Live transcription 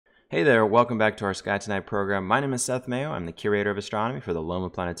Hey there, welcome back to our Sky Tonight program. My name is Seth Mayo. I'm the curator of astronomy for the Loma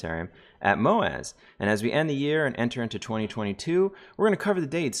Planetarium at MOAS. And as we end the year and enter into 2022, we're going to cover the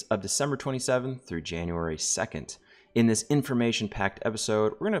dates of December 27th through January 2nd. In this information-packed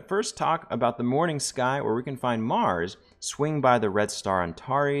episode, we're going to first talk about the morning sky where we can find Mars swing by the red star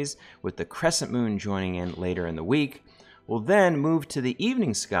Antares, with the crescent moon joining in later in the week. We'll then move to the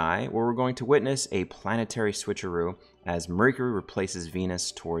evening sky where we're going to witness a planetary switcheroo as Mercury replaces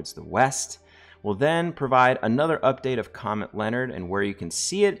Venus towards the west. We'll then provide another update of Comet Leonard and where you can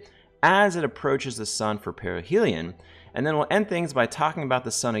see it as it approaches the sun for perihelion. And then we'll end things by talking about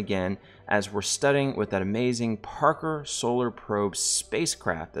the sun again as we're studying with that amazing Parker Solar Probe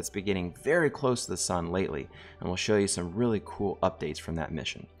spacecraft that's been getting very close to the sun lately. And we'll show you some really cool updates from that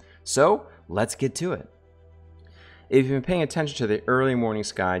mission. So let's get to it. If you've been paying attention to the early morning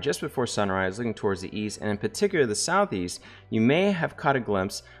sky just before sunrise looking towards the east and in particular the southeast, you may have caught a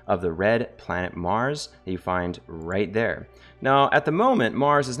glimpse of the red planet Mars that you find right there. Now at the moment,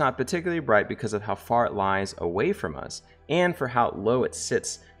 Mars is not particularly bright because of how far it lies away from us and for how low it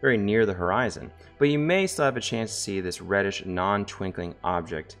sits very near the horizon, but you may still have a chance to see this reddish non-twinkling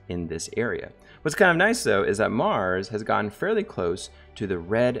object in this area. What's kind of nice though is that Mars has gotten fairly close to the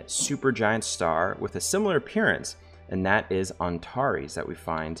red supergiant star with a similar appearance, and that is Antares that we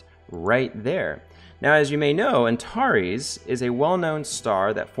find right there. Now, as you may know, Antares is a well-known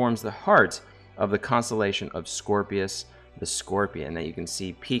star that forms the heart of the constellation of Scorpius, the Scorpion, that you can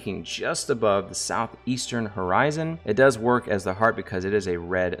see peaking just above the southeastern horizon. It does work as the heart because it is a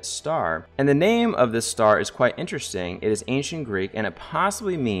red star. And the name of this star is quite interesting. It is ancient Greek, and it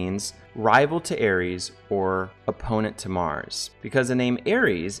possibly means rival to Ares or opponent to Mars, because the name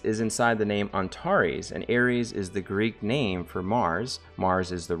Ares is inside the name Antares, and Ares is the Greek name for Mars.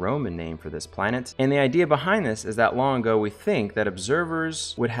 Mars is the Roman name for this planet. And the idea behind this is that long ago we think that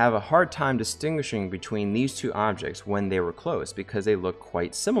observers would have a hard time distinguishing between these two objects when they were close because they look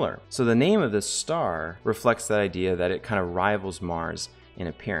quite similar. So the name of this star reflects that idea that it kind of rivals Mars in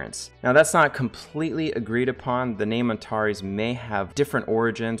appearance. Now that's not completely agreed upon. The name Antares may have different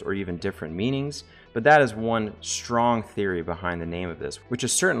origins or even different meanings, but that is one strong theory behind the name of this, which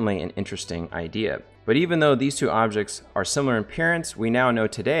is certainly an interesting idea. But even though these two objects are similar in appearance, we now know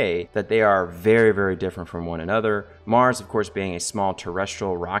today that they are very, very different from one another. Mars, of course, being a small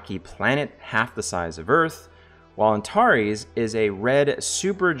terrestrial rocky planet, half the size of Earth, while Antares is a red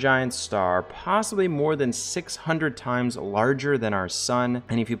supergiant star, possibly more than 600 times larger than our sun.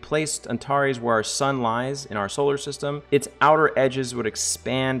 And if you placed Antares where our sun lies in our solar system, its outer edges would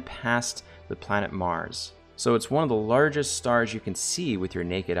expand past the planet Mars. So it's one of the largest stars you can see with your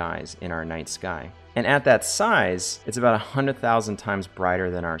naked eyes in our night sky. And at that size, it's about 100,000 times brighter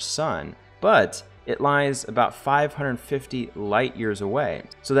than our sun. But it lies about 550 light years away.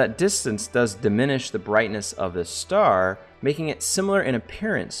 So that distance does diminish the brightness of the star, making it similar in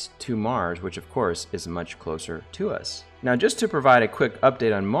appearance to Mars, which of course is much closer to us. Now, just to provide a quick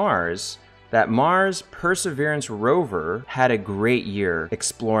update on Mars, that Mars Perseverance rover had a great year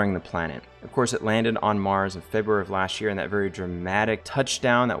exploring the planet. Of course, it landed on Mars in February of last year in that very dramatic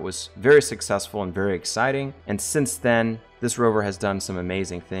touchdown that was very successful and very exciting. And since then, this rover has done some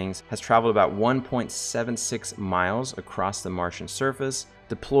amazing things, has traveled about 1.76 miles across the Martian surface,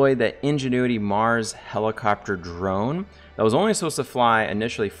 deployed that Ingenuity Mars helicopter drone that was only supposed to fly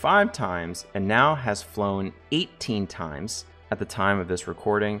initially 5 times and now has flown 18 times at the time of this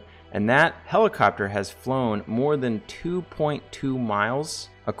recording. And that helicopter has flown more than 2.2 miles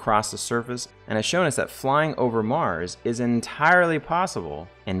across the surface and has shown us that flying over Mars is entirely possible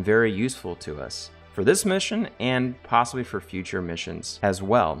and very useful to us for this mission and possibly for future missions as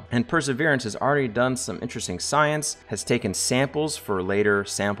well. And Perseverance has already done some interesting science, has taken samples for later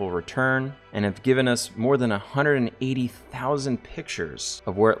sample return, and have given us more than 180,000 pictures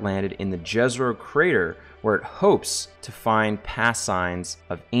of where it landed in the Jezero crater, where it hopes to find past signs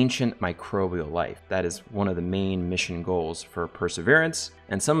of ancient microbial life. That is one of the main mission goals for Perseverance.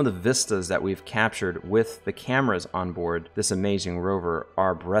 And some of the vistas that we've captured with the cameras on board this amazing rover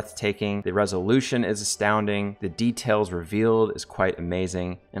are breathtaking. The resolution is astounding. The details revealed is quite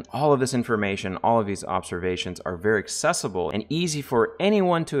amazing. And all of this information, all of these observations are very accessible and easy for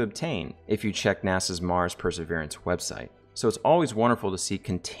anyone to obtain if you check NASA's Mars Perseverance website. So it's always wonderful to see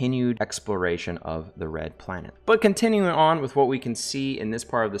continued exploration of the red planet. But continuing on with what we can see in this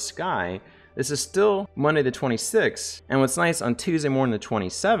part of the sky, this is still Monday the 26th, and what's nice, on Tuesday morning the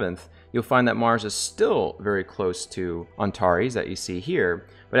 27th, you'll find that Mars is still very close to Antares that you see here.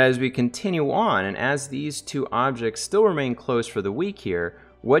 But as we continue on, and as these two objects still remain close for the week here,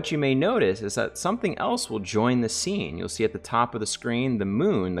 what you may notice is that something else will join the scene. You'll see at the top of the screen, the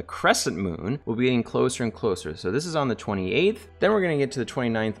moon, the crescent moon, will be getting closer and closer. So this is on the 28th. Then we're going to get to the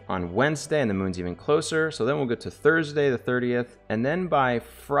 29th on Wednesday, and the moon's even closer. So then we'll get to Thursday, the 30th. And then by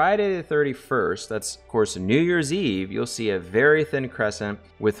Friday, the 31st, that's of course New Year's Eve, you'll see a very thin crescent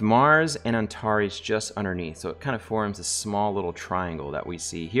with Mars and Antares just underneath. So it kind of forms a small little triangle that we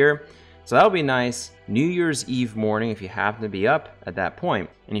see here. So that'll be nice New Year's Eve morning if you happen to be up at that point.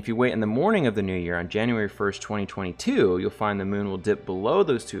 And if you wait in the morning of the new year on January 1st, 2022, you'll find the moon will dip below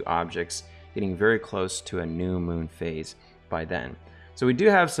those two objects, getting very close to a new moon phase by then. So we do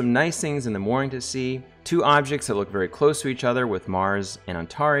have some nice things in the morning to see. Two objects that look very close to each other with Mars and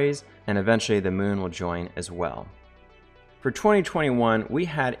Antares, and eventually the moon will join as well. For 2021, we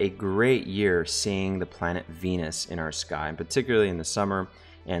had a great year seeing the planet Venus in our sky, particularly in the summer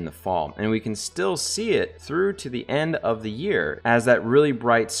and the fall. And we can still see it through to the end of the year as that really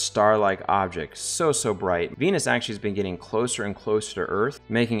bright star-like object. So bright. Venus actually has been getting closer and closer to Earth,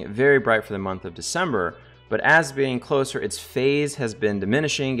 making it very bright for the month of December. But as it's getting closer, its phase has been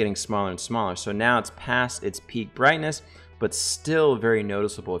diminishing, getting smaller and smaller. So now it's past its peak brightness, but still very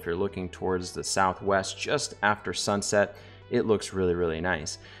noticeable if you're looking towards the southwest just after sunset. It looks really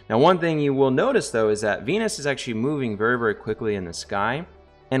nice. Now, one thing you will notice though is that Venus is actually moving very quickly in the sky.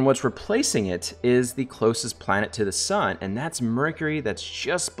 And what's replacing it is the closest planet to the sun, and that's Mercury, that's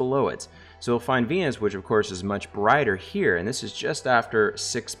just below it. So you'll find Venus, which of course is much brighter here, and this is just after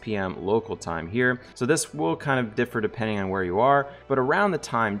 6 p.m. local time here. So this will kind of differ depending on where you are, but around the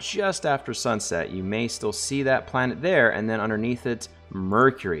time just after sunset, you may still see that planet there, and then underneath it,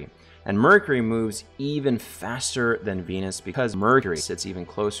 Mercury. And Mercury moves even faster than Venus because Mercury sits even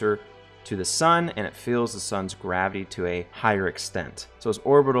closer to the sun, and it feels the sun's gravity to a higher extent. So its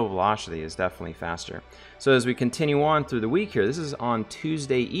orbital velocity is definitely faster. So as we continue on through the week here, this is on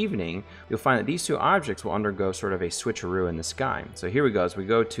Tuesday evening, you'll find that these two objects will undergo sort of a switcheroo in the sky. So here we go, as we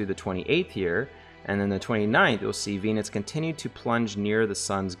go to the 28th here, and then the 29th, you'll see Venus continue to plunge near the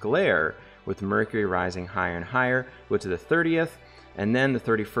sun's glare, with Mercury rising higher and higher. Go to the 30th, and then the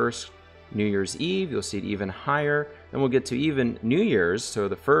 31st, New Year's Eve, you'll see it even higher. Then we'll get to even New Year's, so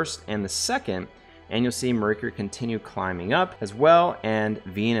the 1st and the 2nd, and you'll see Mercury continue climbing up as well, and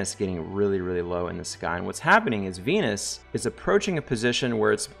Venus getting really low in the sky. And what's happening is Venus is approaching a position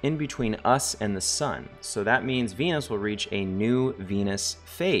where it's in between us and the sun. So that means Venus will reach a new Venus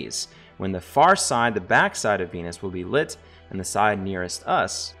phase, when the far side, the back side of Venus, will be lit, and the side nearest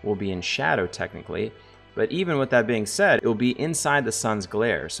us will be in shadow technically. But even with that being said, it will be inside the sun's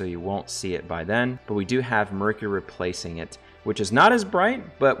glare, so you won't see it by then. But we do have Mercury replacing it, which is not as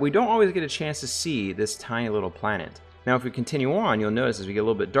bright, but we don't always get a chance to see this tiny little planet. Now, if we continue on, you'll notice as we get a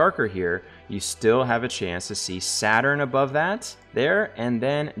little bit darker here, you still have a chance to see Saturn above that there, and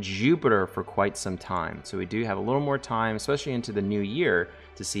then Jupiter for quite some time. So we do have a little more time, especially into the new year,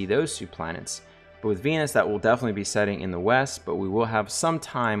 to see those two planets. But with Venus, that will definitely be setting in the west, but we will have some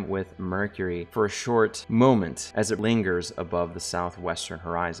time with Mercury for a short moment as it lingers above the southwestern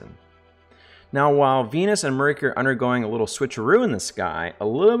horizon. Now, while Venus and Mercury are undergoing a little switcheroo in the sky, a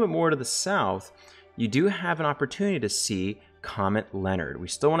little bit more to the south, you do have an opportunity to see Comet Leonard. We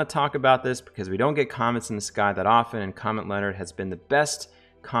still want to talk about this because we don't get comets in the sky that often, and Comet Leonard has been the best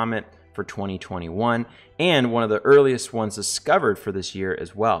comet for 2021 and one of the earliest ones discovered for this year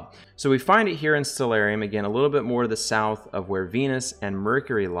as well. So we find it here in Stellarium, again a little bit more to the south of where Venus and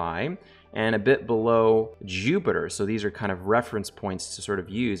Mercury lie, and a bit below Jupiter. So these are kind of reference points to sort of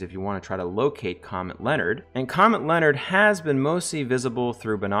use if you want to try to locate Comet Leonard. And Comet Leonard has been mostly visible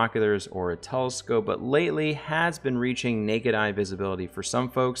through binoculars or a telescope, but lately has been reaching naked eye visibility for some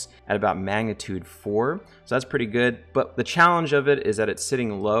folks at about magnitude 4. So that's pretty good. But the challenge of it is that it's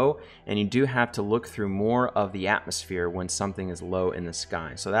sitting low, and you do have to look through more of the atmosphere when something is low in the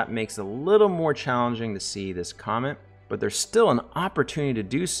sky. So that makes it a little more challenging to see this comet, but there's still an opportunity to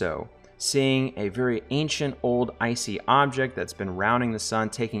do so, seeing a very ancient old icy object that's been rounding the sun,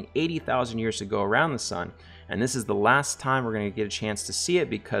 taking 80,000 years to go around the sun. And this is the last time we're going to get a chance to see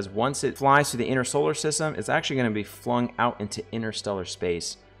it, because once it flies through the inner solar system, it's actually going to be flung out into interstellar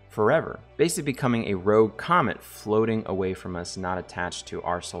space forever, basically becoming a rogue comet floating away from us, not attached to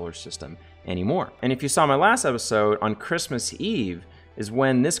our solar system anymore. And if you saw my last episode, on Christmas Eve is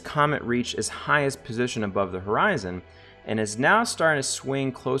when this comet reached its highest position above the horizon, and is now starting to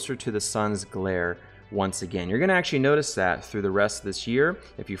swing closer to the sun's glare once again. You're going to actually notice that through the rest of this year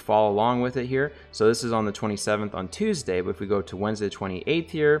if you follow along with it here. So this is on the 27th on Tuesday, but if we go to Wednesday the 28th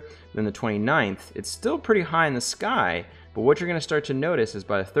here, then the 29th, it's still pretty high in the sky. But what you're going to start to notice is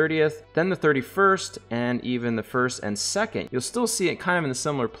by the 30th, then the 31st, and even the 1st and 2nd, you'll still see it kind of in a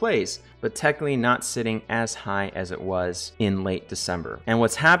similar place, but technically not sitting as high as it was in late December. And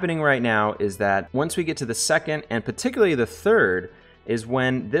what's happening right now is that once we get to the 2nd, and particularly the 3rd, is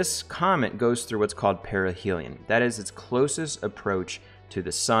when this comet goes through what's called perihelion. That is its closest approach to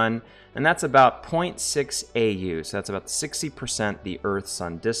the sun, and that's about 0.6 AU, so that's about 60% the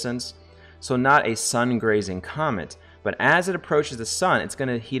Earth-Sun distance. So not a sun-grazing comet, but as it approaches the sun, it's going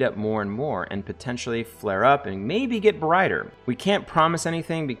to heat up more and more and potentially flare up and maybe get brighter. We can't promise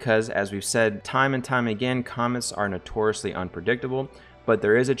anything because, as we've said time and time again, comets are notoriously unpredictable. But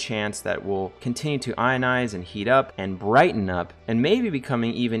there is a chance that we'll continue to ionize and heat up and brighten up and maybe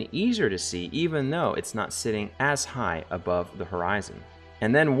becoming even easier to see, even though it's not sitting as high above the horizon.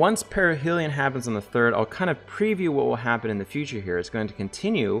 And then once perihelion happens on the 3rd, I'll kind of preview what will happen in the future here. It's going to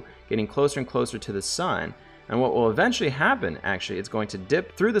continue getting closer and closer to the sun. And what will eventually happen, actually, it's going to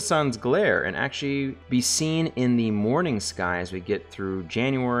dip through the sun's glare and actually be seen in the morning sky as we get through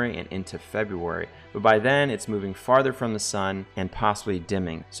January and into February. But by then, it's moving farther from the sun and possibly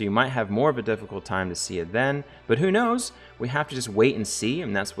dimming. So you might have more of a difficult time to see it then. But who knows? We have to just wait and see,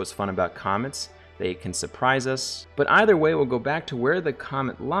 and that's what's fun about comets. They can surprise us. But either way, we'll go back to where the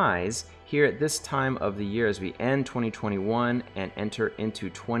comet lies here at this time of the year as we end 2021 and enter into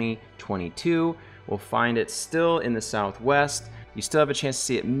 2022. We'll find it still in the southwest. You still have a chance to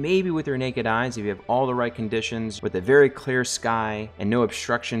see it maybe with your naked eyes if you have all the right conditions with a very clear sky and no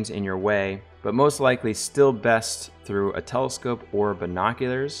obstructions in your way, but most likely still best through a telescope or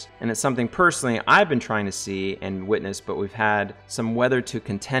binoculars. And it's something personally I've been trying to see and witness, but we've had some weather to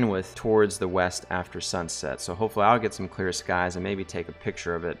contend with towards the west after sunset. So hopefully I'll get some clear skies and maybe take a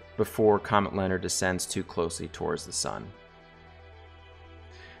picture of it before Comet Leonard descends too closely towards the sun.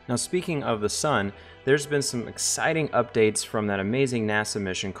 Now, speaking of the sun, there's been some exciting updates from that amazing NASA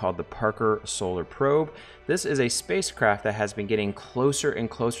mission called the Parker Solar Probe. This is a spacecraft that has been getting closer and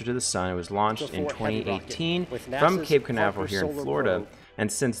closer to the sun. It was launched in 2018 from Cape Canaveral here in Florida,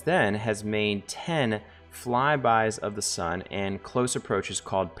 and since then has made 10 flybys of the sun and close approaches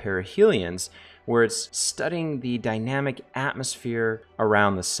called perihelions, where it's studying the dynamic atmosphere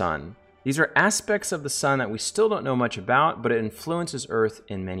around the sun. These are aspects of the sun that we still don't know much about, but it influences Earth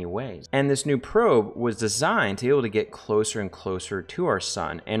in many ways. And this new probe was designed to be able to get closer and closer to our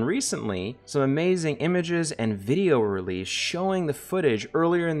sun. And recently, some amazing images and video were released showing the footage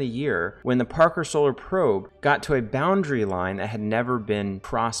earlier in the year when the Parker Solar Probe got to a boundary line that had never been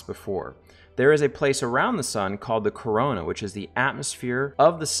crossed before. There is a place around the sun called the corona, which is the atmosphere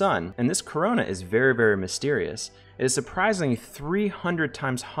of the sun. And this corona is very, very mysterious. It is surprisingly 300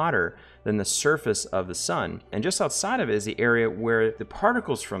 times hotter than the surface of the sun. And just outside of it is the area where the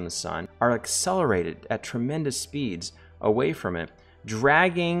particles from the sun are accelerated at tremendous speeds away from it,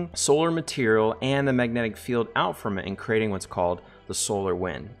 dragging solar material and the magnetic field out from it and creating what's called the solar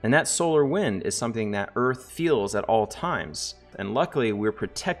wind. And that solar wind is something that Earth feels at all times. And luckily, we're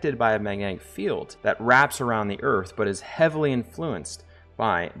protected by a magnetic field that wraps around the Earth, but is heavily influenced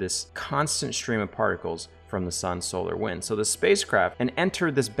by this constant stream of particles from the sun's solar wind. So the spacecraft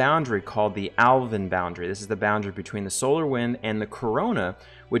entered this boundary called the Alvin boundary. This is the boundary between the solar wind and the corona,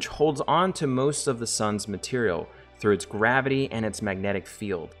 which holds on to most of the sun's material through its gravity and its magnetic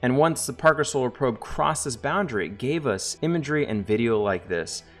field. And once the Parker Solar Probe crossed this boundary, it gave us imagery and video like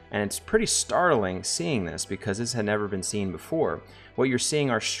this. And it's pretty startling seeing this because this had never been seen before. What you're seeing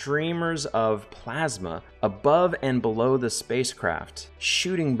are streamers of plasma above and below the spacecraft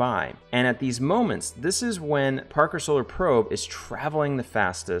shooting by. And at these moments, this is when Parker Solar Probe is traveling the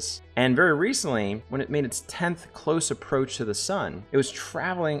fastest. And very recently, when it made its 10th close approach to the sun, it was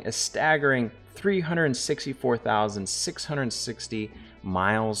traveling a staggering 364,660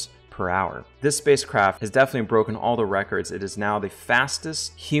 miles per hour. This spacecraft has definitely broken all the records. It is now the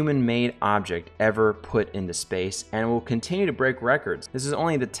fastest human-made object ever put into space and will continue to break records. This is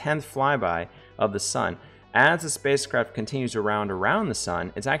only the 10th flyby of the sun. As the spacecraft continues around the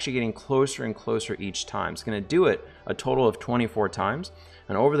sun, it's actually getting closer and closer each time. It's going to do it a total of 24 times.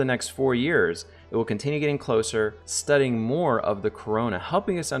 And over the next 4 years, it will continue getting closer, studying more of the corona,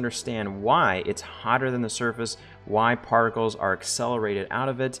 helping us understand why it's hotter than the surface, why particles are accelerated out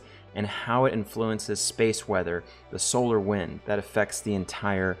of it, and how it influences space weather, the solar wind that affects the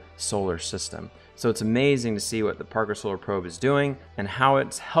entire solar system. So it's amazing to see what the Parker Solar Probe is doing and how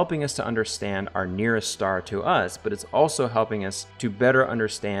it's helping us to understand our nearest star to us, but it's also helping us to better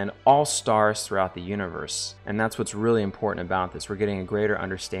understand all stars throughout the universe. And that's what's really important about this. We're getting a greater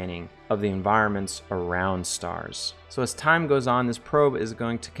understanding of the environments around stars. So as time goes on, this probe is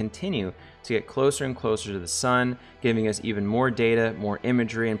going to continue to get closer and closer to the sun, giving us even more data, more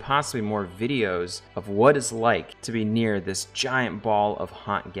imagery, and possibly more videos of what it's like to be near this giant ball of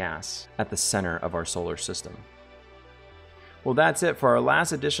hot gas at the center of our solar system. Well, that's it for our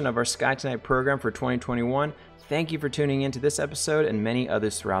last edition of our Sky Tonight program for 2021. Thank you for tuning in to this episode and many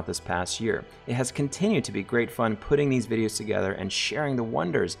others throughout this past year. It has continued to be great fun putting these videos together and sharing the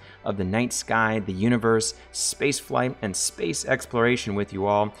wonders of the night sky, the universe, space flight, and space exploration with you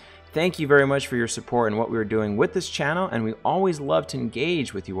all. Thank you very much for your support and what we're doing with this channel, and we always love to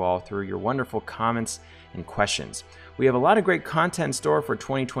engage with you all through your wonderful comments and questions. We have a lot of great content in store for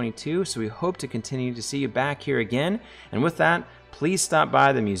 2022, so we hope to continue to see you back here again. And with that, please stop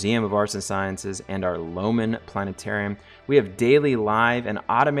by the Museum of Arts and Sciences and our Loman Planetarium. We have daily live and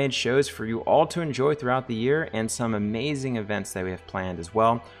automated shows for you all to enjoy throughout the year and some amazing events that we have planned as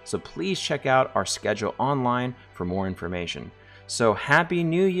well. So please check out our schedule online for more information. So happy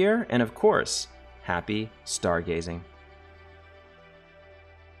New Year, and of course, happy stargazing.